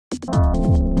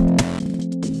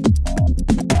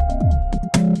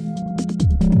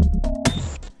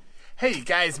Hey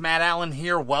guys, Matt Allen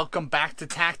here. Welcome back to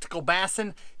Tactical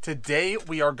Bassin. Today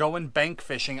we are going bank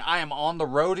fishing. I am on the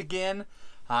road again.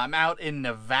 I'm out in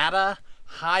Nevada,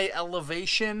 high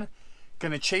elevation.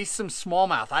 Gonna chase some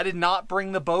smallmouth. I did not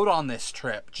bring the boat on this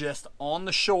trip, just on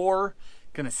the shore.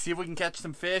 Gonna see if we can catch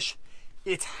some fish.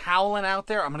 It's howling out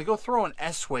there. I'm gonna go throw an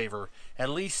S-waver, at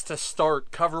least to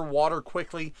start, cover water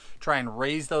quickly, try and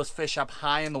raise those fish up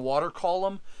high in the water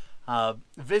column.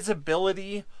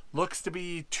 Visibility looks to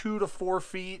be 2 to 4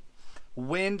 feet.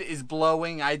 Wind is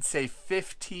blowing, I'd say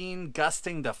 15,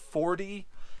 gusting to 40.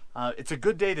 It's a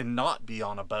good day to not be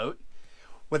on a boat.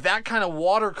 With that kind of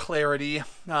water clarity,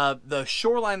 the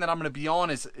shoreline that I'm going to be on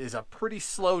is a pretty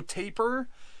slow taper.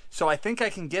 So I think I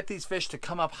can get these fish to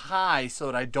come up high so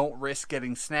that I don't risk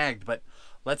getting snagged. But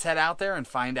let's head out there and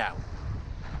find out.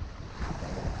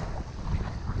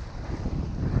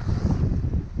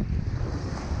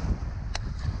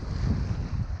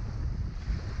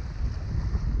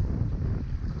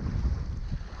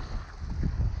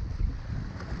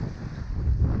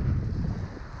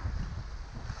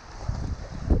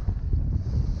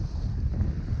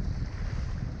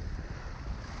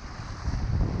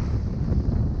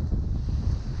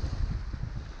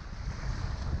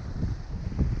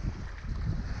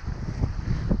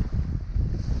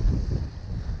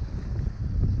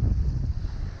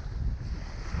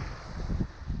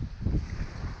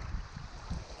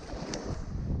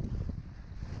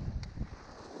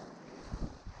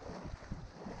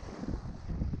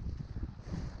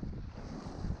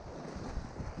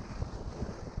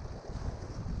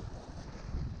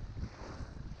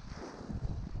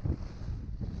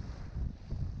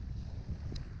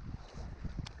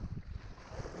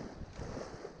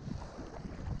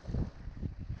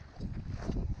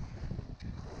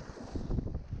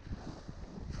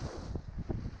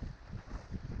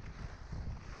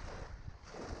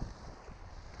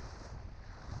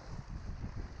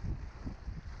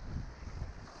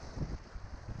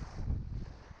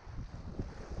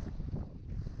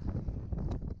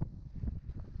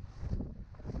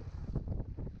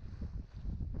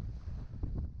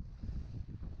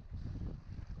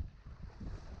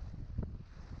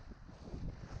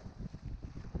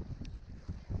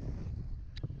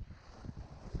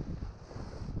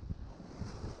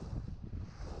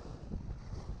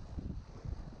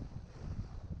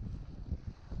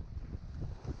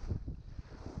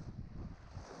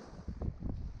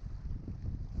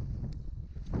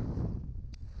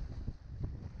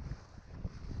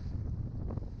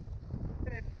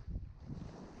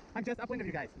 I'm just upwind of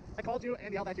you guys. I called you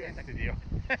and yelled at you and texted you.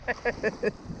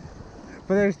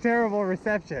 But there's terrible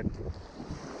reception.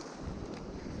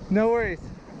 No worries.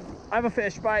 I have a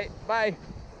fish. Bye. Bye.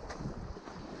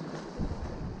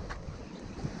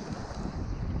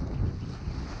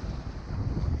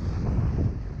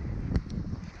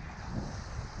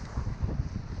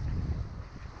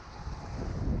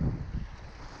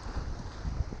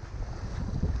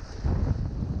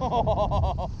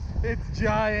 Oh, it's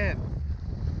giant.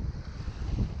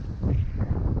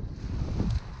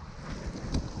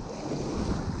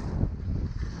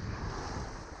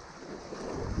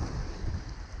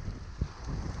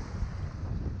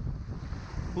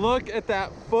 Look at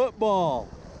that football.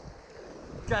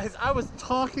 Guys, I was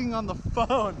talking on the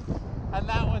phone and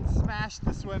that one smashed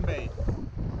the swim bait.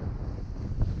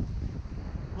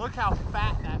 Look how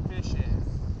fat that fish is.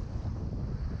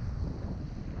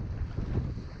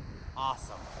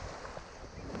 Awesome.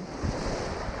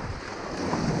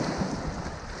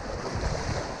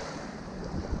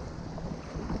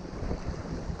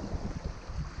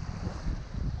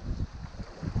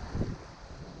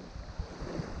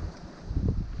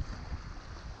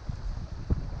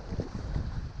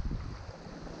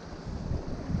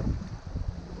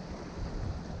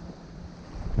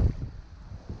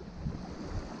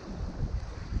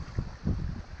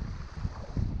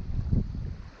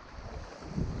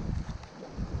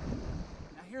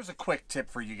 Here's a quick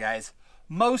tip for you guys.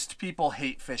 Most people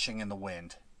hate fishing in the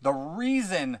wind. The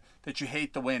reason that you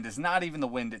hate the wind is not even the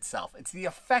wind itself. It's the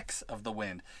effects of the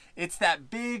wind. It's that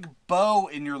big bow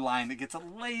in your line that gets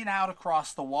laid out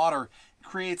across the water,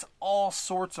 creates all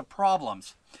sorts of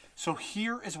problems. So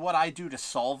here is what I do to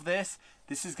solve this.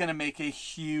 This is going to make a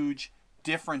huge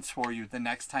difference for you the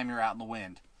next time you're out in the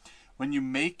wind. When you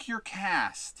make your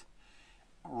cast,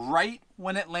 right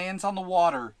when it lands on the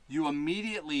water, you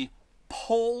immediately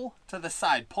pull to the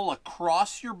side, pull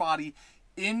across your body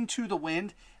into the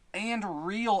wind and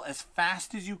reel as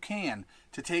fast as you can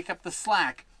to take up the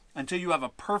slack until you have a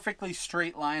perfectly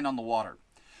straight line on the water.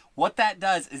 What that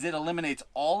does is it eliminates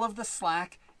all of the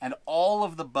slack and all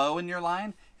of the bow in your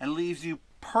line and leaves you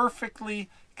perfectly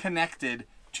connected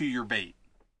to your bait.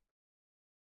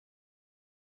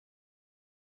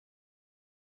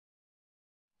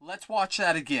 Let's watch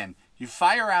that again. You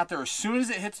fire out there, as soon as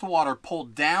it hits the water, pull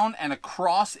down and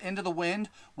across into the wind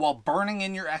while burning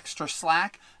in your extra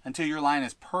slack until your line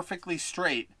is perfectly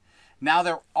straight. Now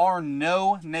there are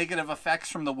no negative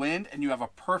effects from the wind and you have a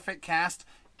perfect cast,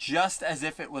 just as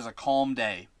if it was a calm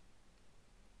day.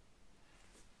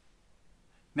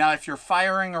 Now if you're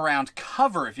firing around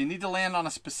cover, if you need to land on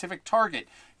a specific target,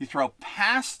 you throw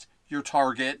past your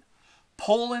target,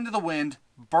 pull into the wind,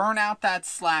 burn out that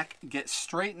slack, get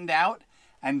straightened out,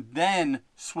 and then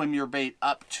swim your bait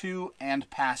up to and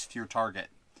past your target.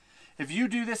 If you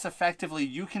do this effectively,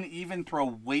 you can even throw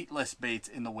weightless baits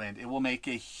in the wind. It will make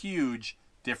a huge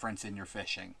difference in your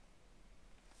fishing.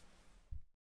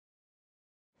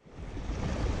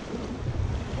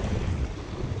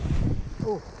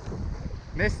 Oh,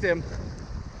 missed him.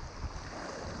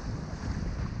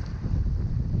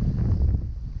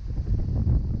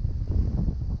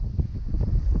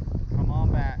 Come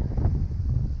on back.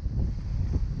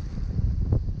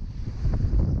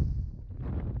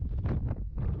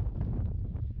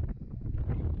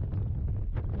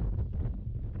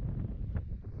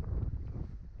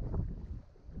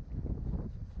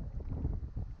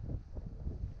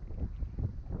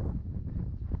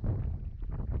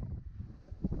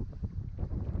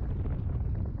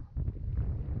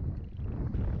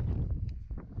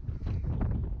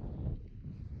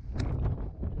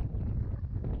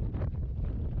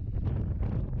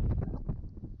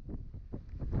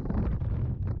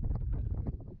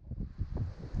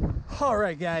 All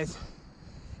right, guys,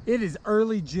 it is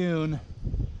early June.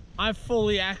 I've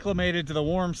fully acclimated to the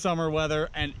warm summer weather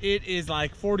and it is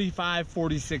like 45,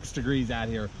 46 degrees out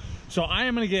here. So I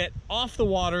am gonna get off the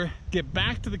water, get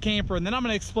back to the camper, and then I'm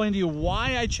gonna explain to you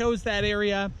why I chose that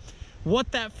area,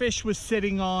 what that fish was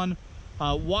sitting on,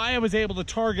 why I was able to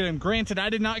target him. Granted,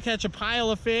 I did not catch a pile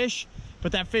of fish,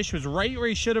 but that fish was right where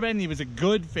he should have been. He was a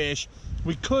good fish.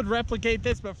 We could replicate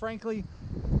this, but frankly,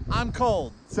 I'm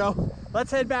cold. So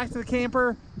let's head back to the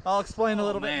camper. I'll explain a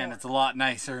little bit more. Man, it's a lot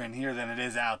nicer in here than it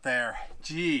is out there.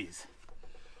 Jeez.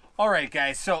 All right,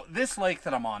 guys, so this lake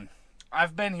that I'm on,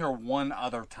 I've been here one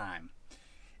other time.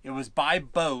 It was by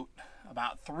boat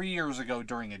about 3 years ago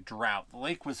during a drought. The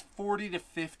lake was 40 to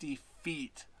 50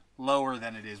 feet lower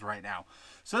than it is right now.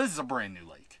 So this is a brand new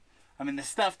lake. I mean, the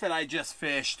stuff that I just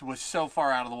fished was so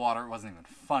far out of the water, it wasn't even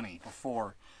funny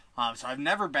before. So I've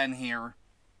never been here,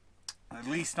 at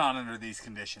least not under these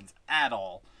conditions at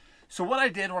all. So what I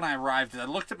did when I arrived is I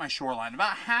looked at my shoreline.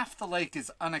 About half the lake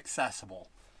is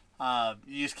inaccessible.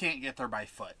 You just can't get there by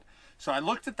foot. So I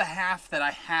looked at the half that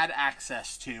I had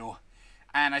access to,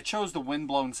 and I chose the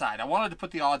wind-blown side. I wanted to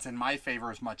put the odds in my favor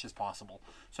as much as possible.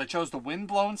 So I chose the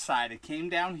wind-blown side. I came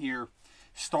down here,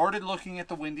 started looking at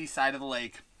the windy side of the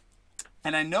lake,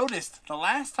 and I noticed the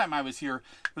last time I was here,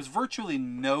 there was virtually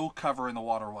no cover in the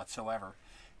water whatsoever.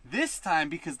 This time,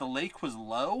 because the lake was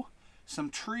low, some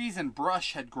trees and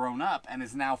brush had grown up and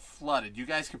is now flooded. You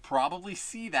guys could probably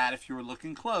see that if you were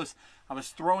looking close. I was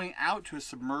throwing out to a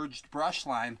submerged brush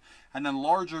line and then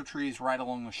larger trees right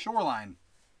along the shoreline.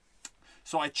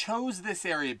 So I chose this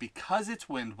area because it's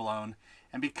windblown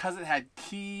and because it had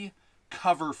key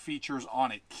cover features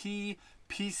on it, key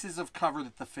pieces of cover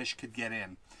that the fish could get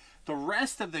in. The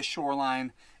rest of the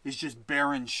shoreline is just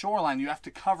barren shoreline. You have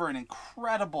to cover an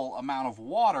incredible amount of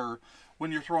water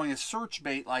when you're throwing a search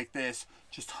bait like this,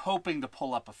 just hoping to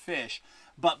pull up a fish.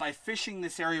 But by fishing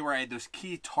this area where I had those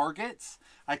key targets,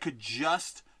 I could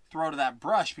just throw to that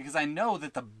brush because I know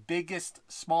that the biggest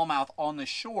smallmouth on the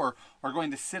shore are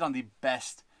going to sit on the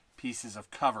best pieces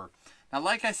of cover. Now,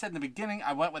 like I said in the beginning,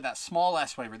 I went with that small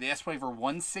S-Waver, the S-Waver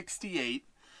 168.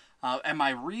 And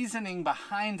my reasoning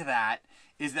behind that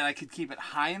is that I could keep it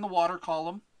high in the water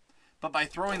column, but by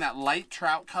throwing that light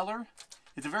trout color,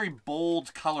 it's a very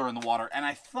bold color in the water. And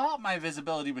I thought my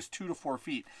visibility was 2 to 4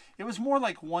 feet. It was more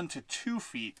like 1 to 2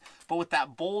 feet, but with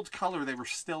that bold color, they were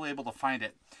still able to find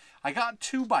it. I got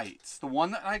 2 bites, the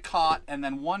one that I caught, and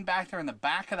then one back there in the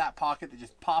back of that pocket that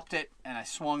just popped it, and I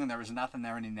swung and there was nothing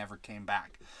there and he never came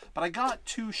back. But I got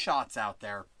 2 shots out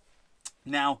there.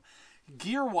 Now,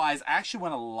 gear-wise, I actually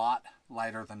went a lot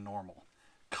lighter than normal.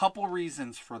 Couple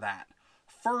reasons for that.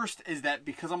 First is that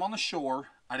because I'm on the shore,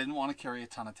 I didn't want to carry a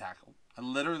ton of tackle. I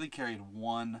literally carried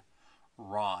 1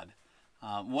 rod.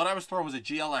 What I was throwing was a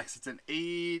GLX. It's an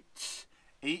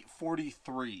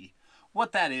 843.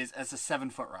 What that is a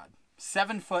 7-foot rod.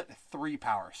 7-foot, 3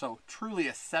 power. So truly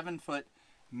a 7-foot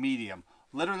medium.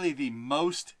 Literally the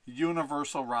most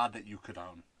universal rod that you could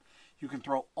own. You can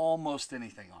throw almost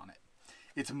anything on it.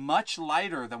 It's much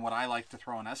lighter than what I like to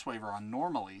throw an S-Waver on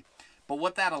normally. But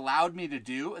what that allowed me to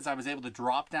do is I was able to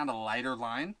drop down a lighter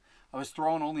line. I was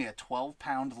throwing only a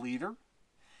 12-pound leader,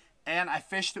 and I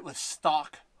fished it with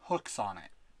stock hooks on it.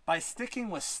 By sticking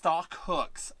with stock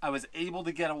hooks, I was able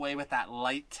to get away with that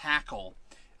light tackle.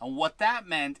 And what that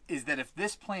meant is that if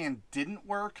this plan didn't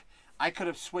work, I could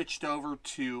have switched over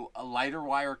to a lighter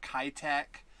wire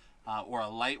Kitech or a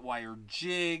light wire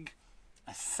jig,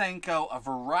 a Senko, a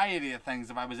variety of things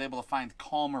if I was able to find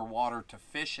calmer water to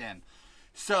fish in.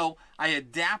 So I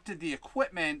adapted the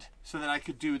equipment so that I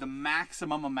could do the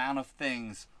maximum amount of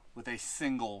things with a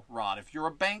single rod. If you're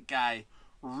a bank guy,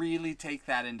 really take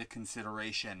that into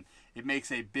consideration. It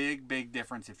makes a big, big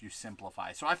difference if you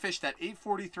simplify. So I fished that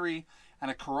 843 and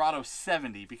a Corrado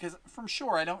 70 because from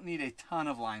shore I don't need a ton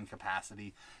of line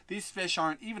capacity. These fish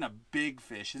aren't, even a big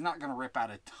fish is not going to rip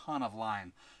out a ton of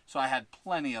line. So I had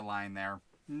plenty of line there,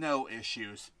 no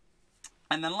issues.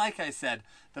 And then like I said,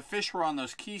 the fish were on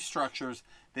those key structures.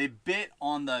 They bit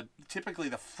on typically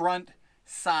the front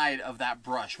side of that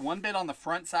brush. One bit on the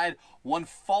front side, one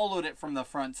followed it from the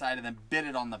front side and then bit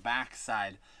it on the back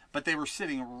side. But they were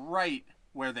sitting right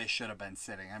where they should have been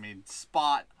sitting. I mean,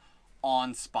 spot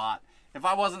on spot. If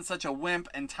I wasn't such a wimp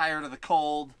and tired of the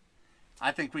cold,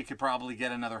 I think we could probably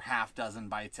get another half dozen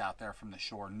bites out there from the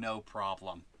shore, no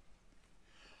problem.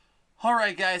 All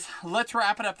right, guys, let's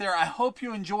wrap it up there. I hope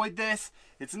you enjoyed this.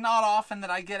 It's not often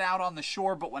that I get out on the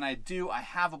shore, but when I do, I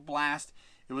have a blast.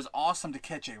 It was awesome to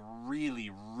catch a really,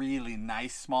 really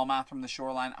nice smallmouth from the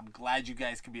shoreline. I'm glad you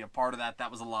guys could be a part of that. That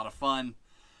was a lot of fun.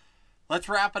 Let's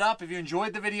wrap it up. If you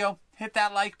enjoyed the video, hit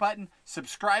that like button,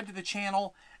 subscribe to the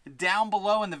channel. Down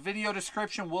below in the video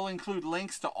description, we'll include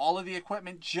links to all of the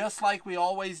equipment, just like we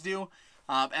always do.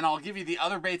 And I'll give you the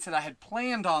other baits that I had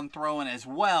planned on throwing as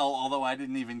well, although I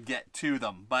didn't even get to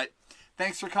them. But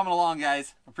thanks for coming along,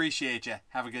 guys. Appreciate you.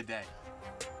 Have a good day.